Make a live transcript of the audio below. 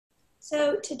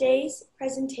So today's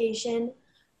presentation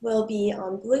will be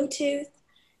on Bluetooth,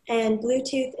 and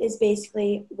Bluetooth is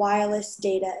basically wireless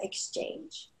data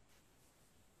exchange.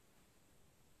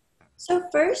 So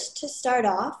first, to start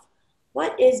off,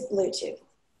 what is Bluetooth?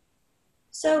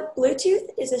 So Bluetooth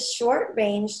is a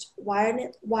short-ranged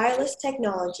wireless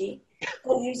technology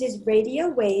that uses radio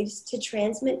waves to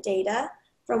transmit data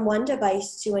from one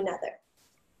device to another.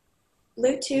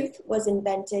 Bluetooth was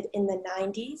invented in the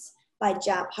 90s by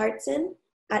Jaap Hartson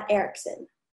at Ericsson,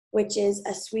 which is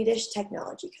a Swedish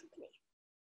technology company.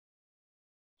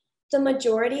 The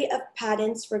majority of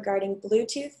patents regarding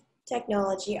Bluetooth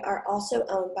technology are also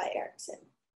owned by Ericsson.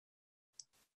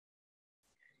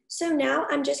 So now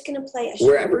I'm just going to play a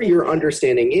short Wherever video. your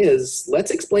understanding is,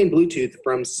 let's explain Bluetooth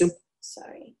from simple.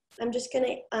 Sorry, I'm just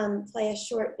going to play a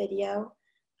short video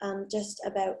just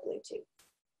about Bluetooth.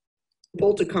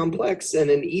 To complex in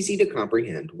an easy to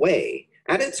comprehend way.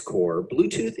 At its core,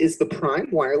 Bluetooth is the prime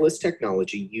wireless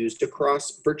technology used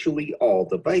across virtually all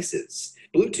devices.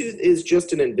 Bluetooth is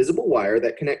just an invisible wire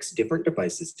that connects different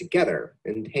devices together.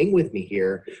 And hang with me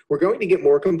here, we're going to get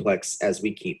more complex as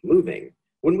we keep moving.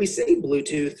 When we say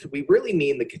Bluetooth, we really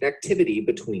mean the connectivity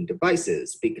between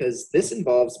devices, because this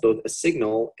involves both a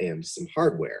signal and some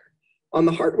hardware. On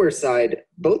the hardware side,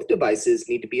 both devices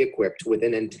need to be equipped with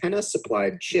an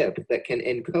antenna-supplied chip that can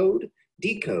encode,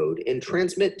 decode, and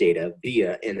transmit data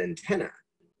via an antenna.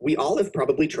 We all have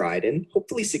probably tried and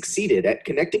hopefully succeeded at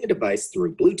connecting a device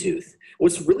through Bluetooth.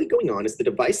 What's really going on is the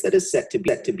device that is set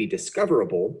to be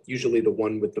discoverable, usually the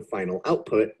one with the final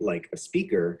output, like a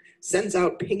speaker, sends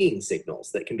out pinging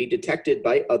signals that can be detected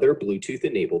by other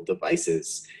Bluetooth-enabled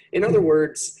devices. In other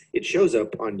words, it shows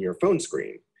up on your phone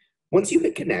screen. Once you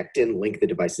hit connect and link the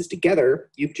devices together,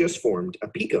 you've just formed a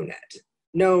PicoNet.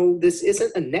 No, this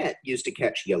isn't a net used to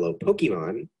catch yellow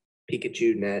Pokemon.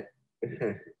 Pikachu net.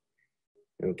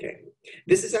 Okay.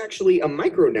 This is actually a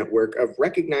micro-network of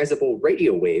recognizable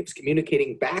radio waves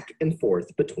communicating back and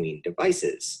forth between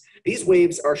devices. These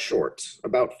waves are short,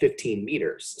 about 15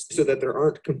 meters, so that there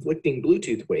aren't conflicting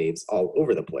Bluetooth waves all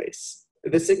over the place.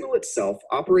 The signal itself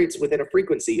operates within a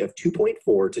frequency of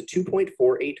 2.4 to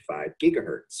 2.485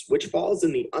 gigahertz, which falls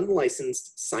in the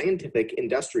unlicensed scientific,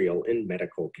 industrial, and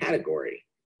medical category.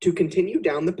 To continue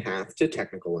down the path to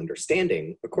technical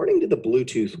understanding, according to the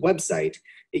Bluetooth website,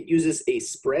 it uses a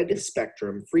spread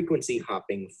spectrum frequency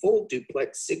hopping full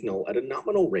duplex signal at a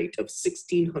nominal rate of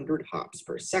 1600 hops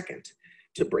per second.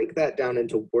 To break that down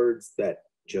into words that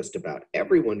just about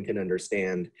everyone can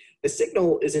understand, the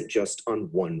signal isn't just on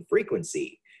one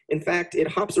frequency. In fact, it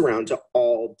hops around to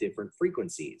all different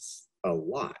frequencies. A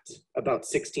lot, about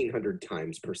 1600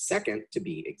 times per second to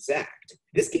be exact.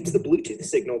 This keeps the Bluetooth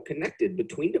signal connected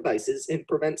between devices and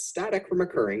prevents static from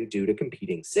occurring due to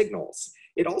competing signals.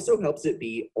 It also helps it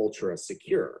be ultra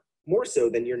secure, more so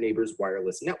than your neighbor's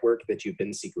wireless network that you've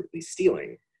been secretly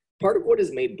stealing. Part of what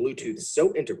has made Bluetooth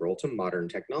so integral to modern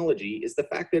technology is the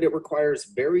fact that it requires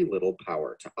very little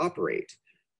power to operate.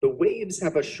 The waves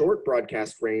have a short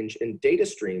broadcast range and data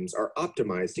streams are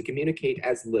optimized to communicate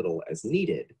as little as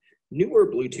needed. Newer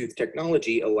Bluetooth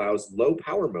technology allows low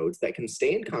power modes that can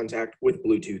stay in contact with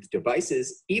Bluetooth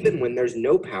devices even when there's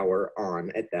no power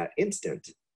on at that instant.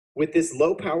 With this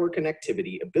low power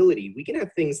connectivity ability, we can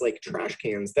have things like trash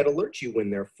cans that alert you when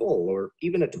they're full, or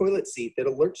even a toilet seat that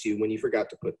alerts you when you forgot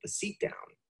to put the seat down.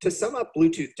 To sum up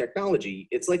Bluetooth technology,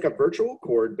 it's like a virtual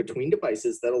cord between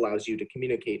devices that allows you to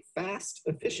communicate fast,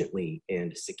 efficiently,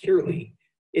 and securely.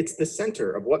 It's the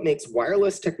center of what makes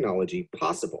wireless technology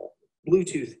possible.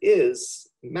 Bluetooth is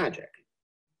magic.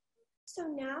 So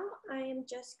now I am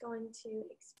just going to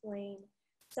explain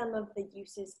some of the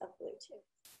uses of Bluetooth.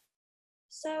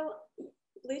 So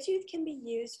Bluetooth can be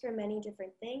used for many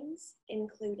different things,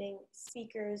 including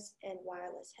speakers and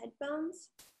wireless headphones,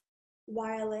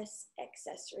 wireless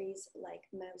accessories like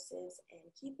mouses and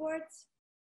keyboards,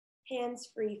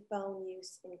 hands-free phone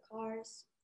use in cars,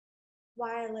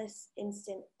 wireless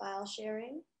instant file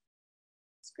sharing,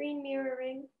 screen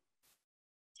mirroring,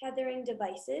 tethering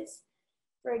devices,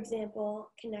 for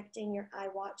example, connecting your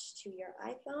iWatch to your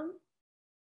iPhone,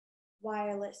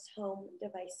 wireless home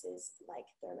devices like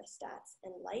thermostats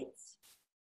and lights,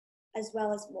 as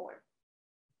well as more.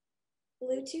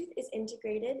 Bluetooth is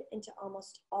integrated into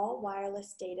almost all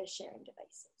wireless data sharing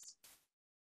devices.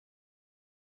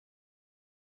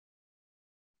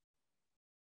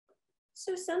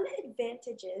 So some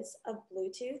advantages of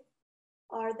Bluetooth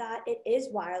are that it is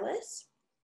wireless,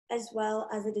 as well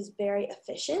as it is very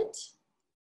efficient,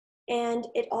 and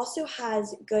it also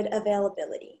has good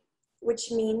availability, which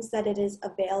means that it is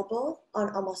available on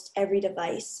almost every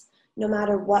device, no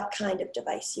matter what kind of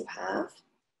device you have.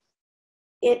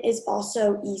 It is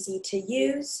also easy to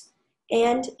use,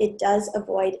 and it does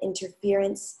avoid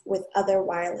interference with other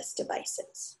wireless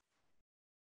devices.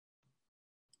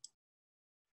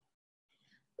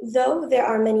 Though there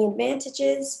are many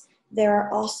advantages, there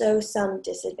are also some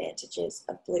disadvantages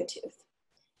of Bluetooth.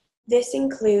 This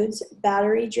includes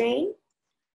battery drain.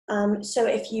 So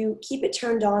if you keep it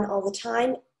turned on all the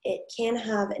time, it can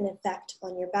have an effect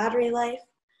on your battery life.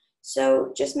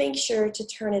 So just make sure to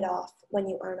turn it off when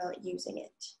you are not using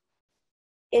it.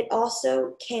 It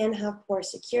also can have poor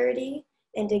security.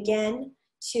 And again,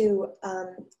 to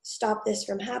stop this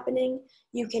from happening,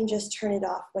 you can just turn it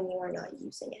off when you are not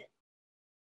using it.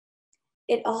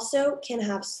 It also can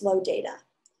have slow data.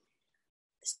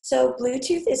 So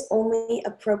Bluetooth is only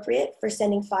appropriate for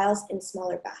sending files in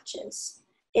smaller batches.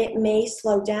 It may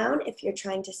slow down if you're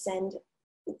trying to send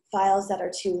files that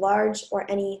are too large or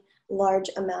any large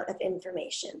amount of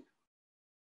information.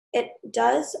 It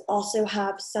does also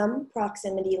have some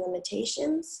proximity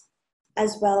limitations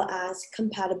as well as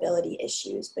compatibility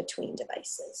issues between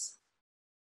devices.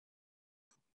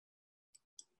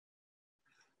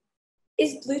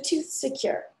 Is Bluetooth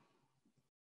secure?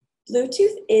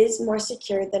 Bluetooth is more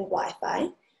secure than Wi-Fi,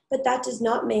 but that does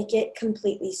not make it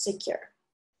completely secure.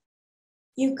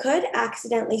 You could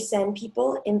accidentally send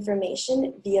people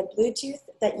information via Bluetooth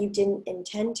that you didn't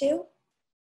intend to,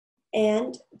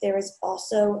 and there is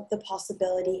also the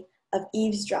possibility of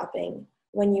eavesdropping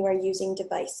when you are using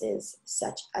devices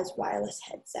such as wireless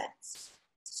headsets.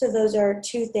 So those are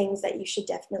two things that you should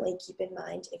definitely keep in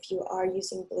mind if you are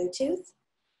using Bluetooth.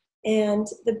 And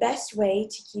the best way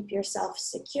to keep yourself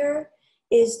secure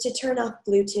is to turn off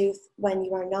Bluetooth when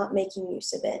you are not making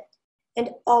use of it.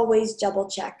 And always double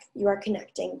check you are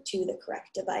connecting to the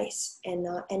correct device and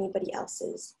not anybody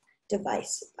else's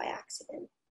device by accident.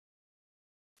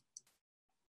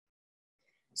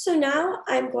 So now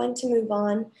I'm going to move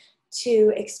on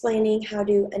to explaining how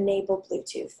to enable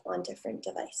Bluetooth on different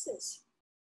devices.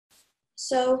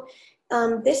 So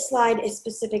this slide is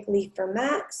specifically for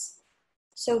Macs.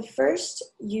 So first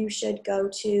you should go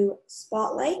to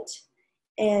Spotlight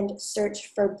and search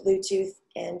for Bluetooth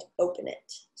and open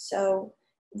it. So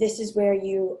this is where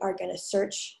you are going to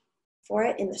search for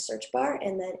it in the search bar,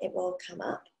 and then it will come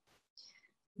up.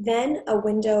 Then a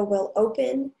window will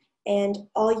open, and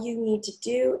all you need to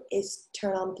do is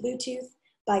turn on Bluetooth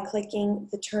by clicking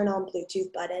the Turn on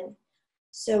Bluetooth button.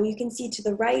 So you can see to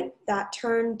the right that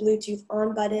Turn Bluetooth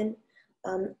On button.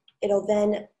 It'll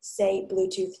then say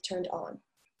Bluetooth turned on.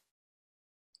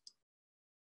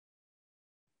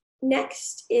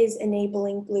 Next is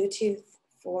enabling Bluetooth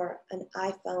for an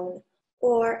iPhone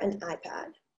or an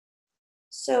iPad.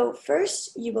 So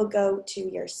first you will go to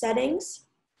your settings.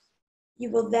 You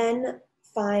will then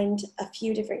find a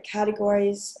few different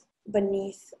categories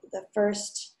beneath the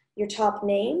first, your top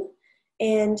name,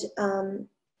 and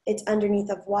it's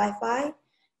underneath of Wi-Fi.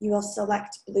 You will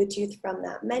select Bluetooth from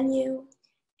that menu,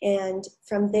 and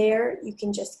from there you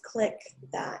can just click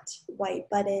that white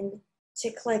button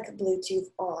to click Bluetooth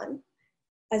on.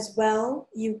 As well,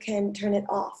 you can turn it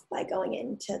off by going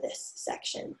into this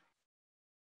section.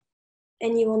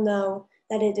 And you will know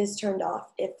that it is turned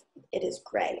off if it is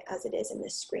gray, as it is in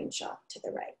this screenshot to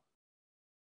the right.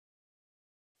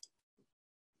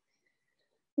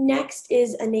 Next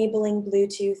is enabling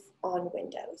Bluetooth on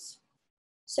Windows.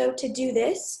 So to do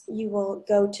this, you will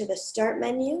go to the Start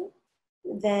menu,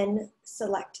 then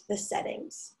select the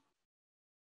settings.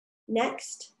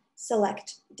 Next,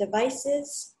 select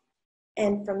Devices,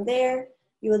 and from there,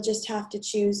 you will just have to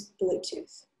choose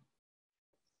Bluetooth.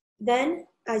 Then,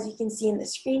 as you can see in the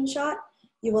screenshot,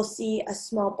 you will see a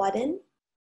small button,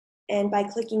 and by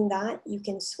clicking that, you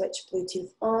can switch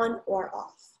Bluetooth on or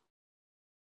off.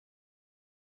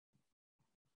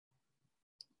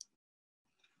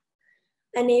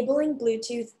 Enabling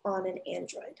Bluetooth on an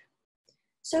Android.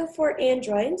 So for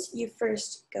Androids, you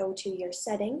first go to your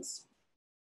settings.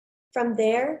 From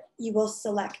there, you will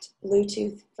select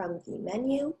Bluetooth from the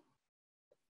menu.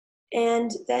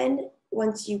 And then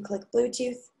once you click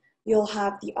Bluetooth, you'll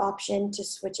have the option to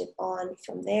switch it on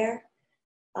from there.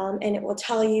 And it will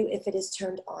tell you if it is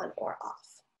turned on or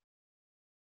off.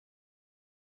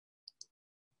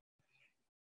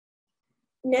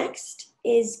 Next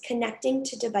is connecting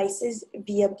to devices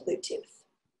via Bluetooth.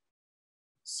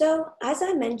 So as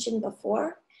I mentioned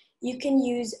before, you can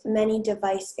use many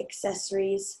device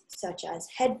accessories such as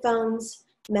headphones,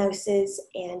 mouses,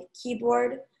 and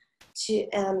keyboard to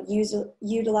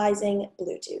utilizing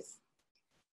Bluetooth.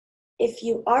 If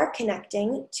you are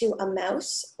connecting to a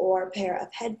mouse or pair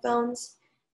of headphones,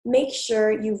 make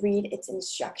sure you read its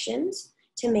instructions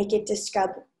to make it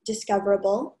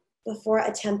discoverable before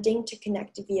attempting to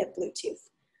connect via Bluetooth.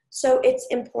 So it's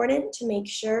important to make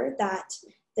sure that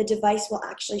the device will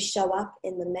actually show up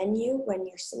in the menu when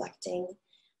you're selecting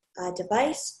a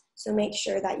device. So make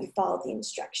sure that you follow the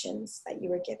instructions that you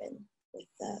were given with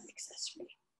the accessory.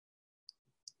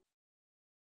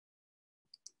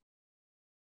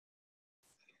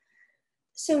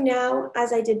 So now,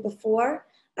 as I did before,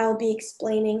 I'll be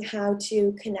explaining how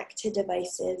to connect to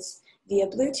devices via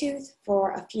Bluetooth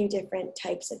for a few different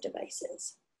types of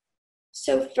devices.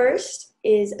 So first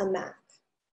is a Mac.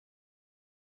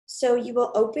 So you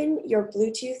will open your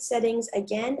Bluetooth settings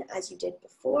again as you did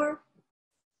before.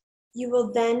 You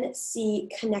will then see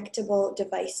connectable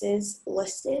devices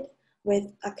listed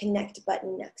with a connect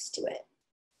button next to it.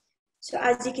 So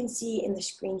as you can see in the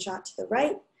screenshot to the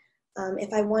right,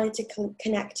 if I wanted to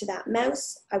connect to that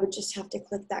mouse, I would just have to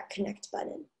click that connect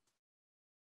button.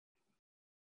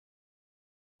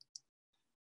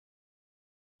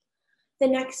 The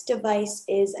next device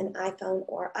is an iPhone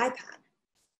or iPad.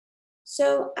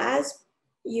 So as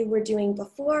you were doing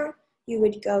before, you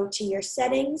would go to your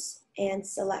settings and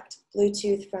select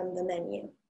Bluetooth from the menu.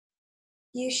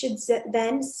 You should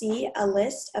then see a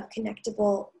list of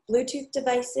connectable Bluetooth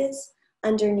devices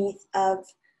underneath of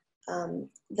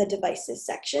the devices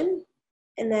section,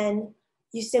 and then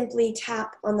you simply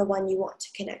tap on the one you want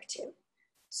to connect to.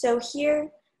 So here,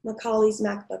 Macaulay's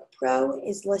MacBook Pro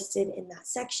is listed in that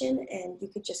section, and you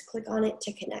could just click on it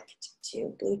to connect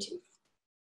to Bluetooth.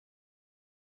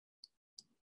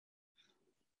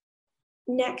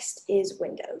 Next is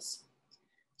Windows.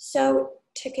 So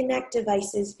to connect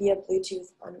devices via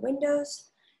Bluetooth on Windows,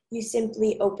 you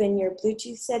simply open your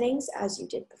Bluetooth settings as you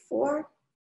did before.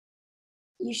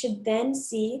 You should then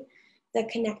see the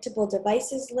connectable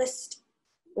devices list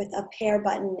with a pair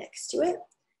button next to it.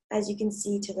 As you can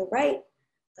see to the right,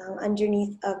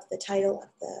 underneath of the title of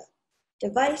the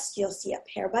device, you'll see a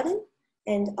pair button,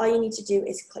 and all you need to do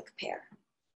is click pair.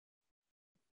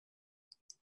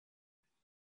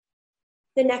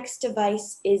 The next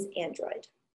device is Android.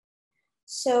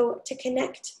 So to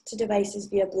connect to devices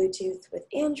via Bluetooth with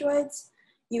Androids,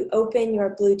 you open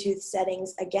your Bluetooth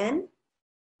settings again.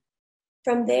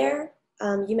 From there,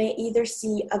 you may either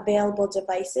see available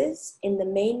devices in the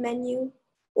main menu,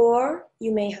 or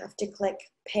you may have to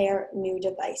click pair new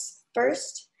device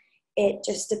first. It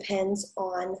just depends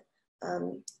on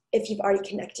if you've already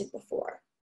connected before.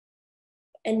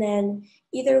 And then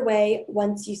either way,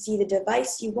 once you see the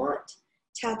device you want,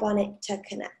 tap on it to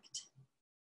connect.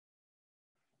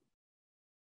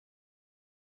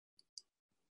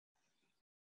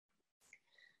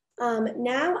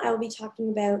 Now I will be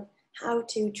talking about how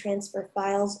to transfer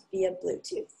files via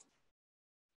Bluetooth.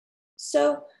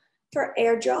 So for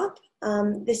AirDrop,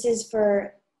 this is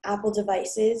for Apple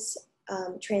devices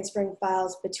transferring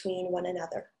files between one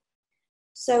another.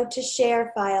 So to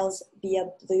share files via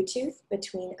Bluetooth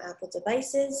between Apple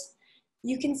devices,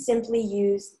 you can simply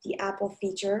use the Apple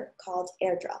feature called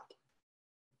AirDrop.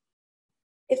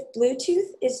 If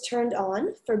Bluetooth is turned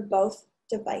on for both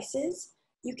devices,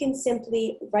 you can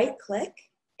simply right-click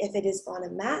if it is on a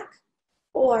Mac,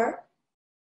 or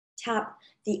tap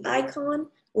the icon,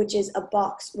 which is a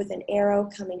box with an arrow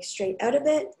coming straight out of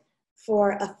it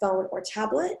for a phone or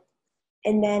tablet,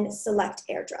 and then select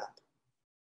AirDrop.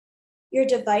 Your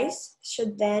device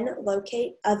should then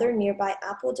locate other nearby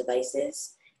Apple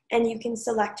devices, and you can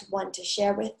select one to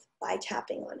share with by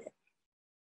tapping on it.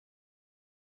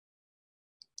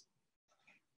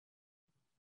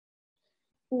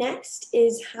 Next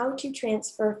is how to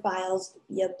transfer files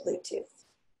via Bluetooth.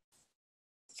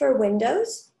 For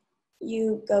Windows,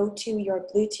 you go to your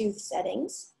Bluetooth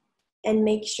settings and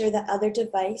make sure the other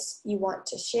device you want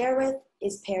to share with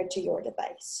is paired to your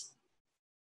device.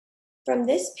 From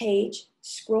this page,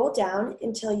 scroll down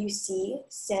until you see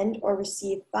Send or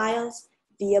Receive Files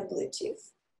via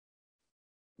Bluetooth.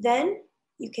 Then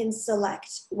you can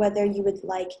select whether you would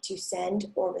like to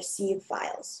send or receive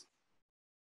files.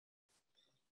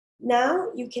 Now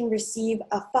you can receive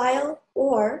a file,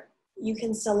 or you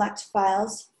can select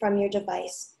files from your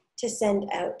device to send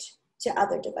out to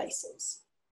other devices.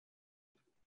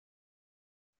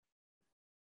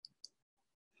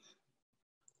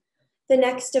 The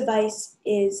next device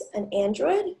is an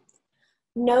Android.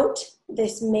 Note,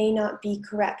 this may not be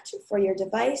correct for your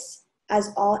device,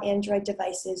 as all Android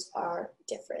devices are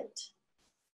different.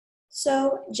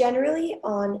 So generally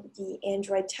on the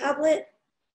Android tablet,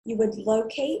 you would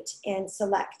locate and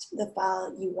select the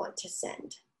file you want to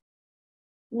send.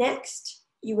 Next,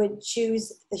 you would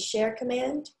choose the share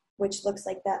command, which looks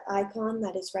like that icon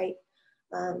that is right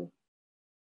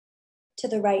to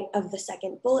the right of the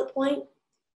second bullet point.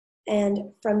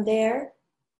 And from there,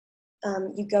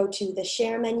 you go to the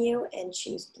Share menu and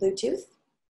choose Bluetooth.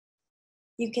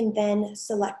 You can then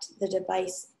select the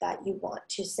device that you want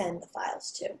to send the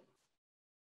files to.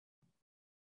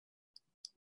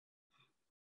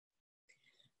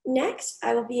 Next,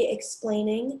 I will be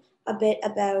explaining a bit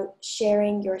about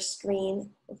sharing your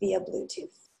screen via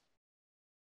Bluetooth.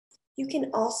 You can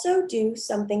also do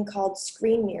something called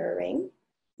screen mirroring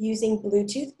using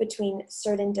Bluetooth between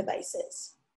certain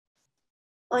devices.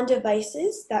 On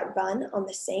devices that run on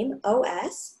the same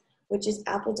OS, which is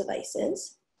Apple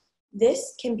devices,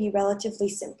 this can be relatively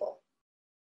simple.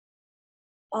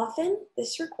 Often,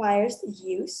 this requires the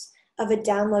use of a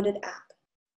downloaded app.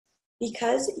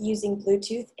 Because using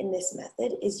Bluetooth in this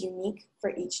method is unique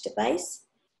for each device,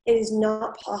 it is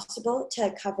not possible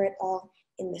to cover it all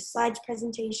in the slides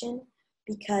presentation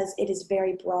because it is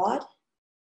very broad.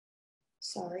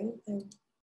 Sorry, I'm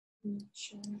not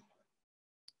sure.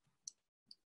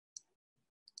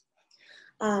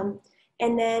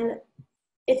 And then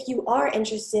if you are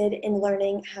interested in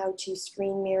learning how to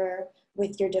screen mirror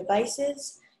with your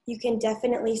devices, you can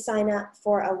definitely sign up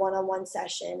for a one-on-one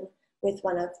session with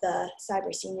one of the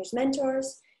Cyber Seniors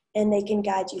mentors, and they can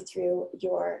guide you through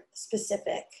your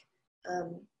specific,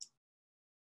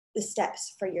 the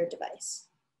steps for your device.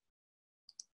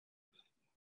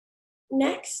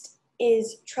 Next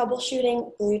is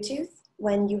troubleshooting Bluetooth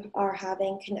when you are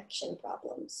having connection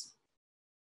problems.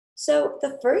 So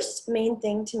the first main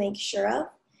thing to make sure of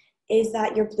is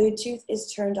that your Bluetooth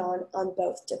is turned on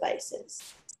both devices.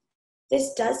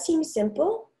 This does seem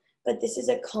simple, but this is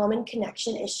a common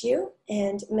connection issue,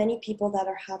 and many people that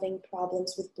are having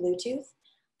problems with Bluetooth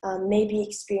may be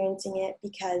experiencing it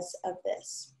because of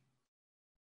this.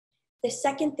 The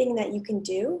second thing that you can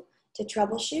do to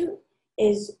troubleshoot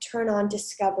is turn on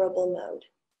discoverable mode.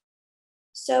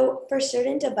 So for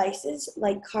certain devices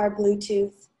like car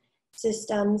Bluetooth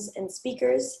systems and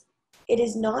speakers, it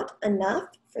is not enough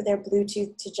for their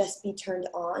Bluetooth to just be turned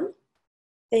on.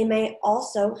 They may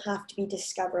also have to be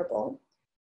discoverable.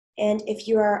 And if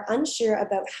you are unsure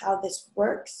about how this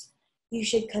works, you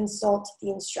should consult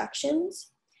the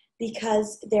instructions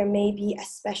because there may be a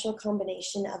special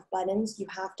combination of buttons you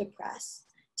have to press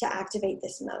to activate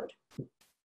this mode.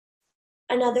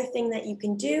 Another thing that you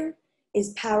can do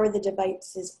is power the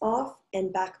devices off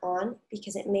and back on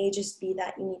because it may just be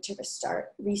that you need to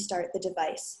restart the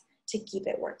device to keep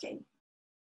it working.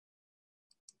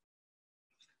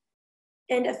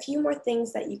 And a few more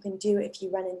things that you can do if you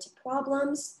run into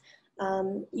problems.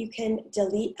 You can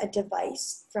delete a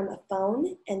device from a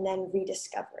phone and then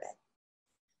rediscover it.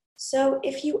 So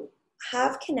if you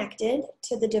have connected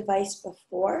to the device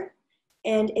before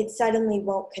and it suddenly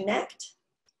won't connect,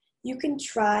 you can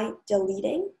try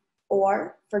deleting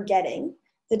or forgetting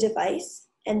the device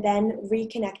and then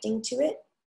reconnecting to it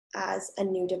as a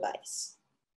new device.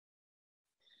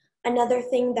 Another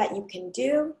thing that you can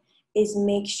do is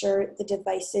make sure the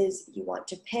devices you want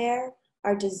to pair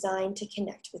are designed to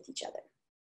connect with each other.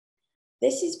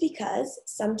 This is because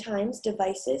sometimes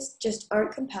devices just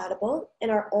aren't compatible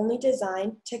and are only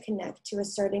designed to connect to a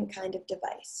certain kind of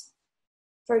device.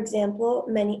 For example,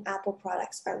 many Apple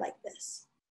products are like this.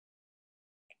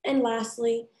 And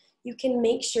lastly, you can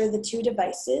make sure the two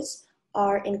devices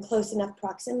are in close enough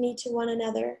proximity to one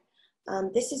another.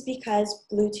 This is because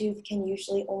Bluetooth can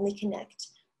usually only connect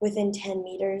within 10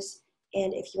 meters,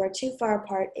 and if you are too far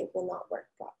apart, it will not work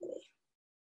properly.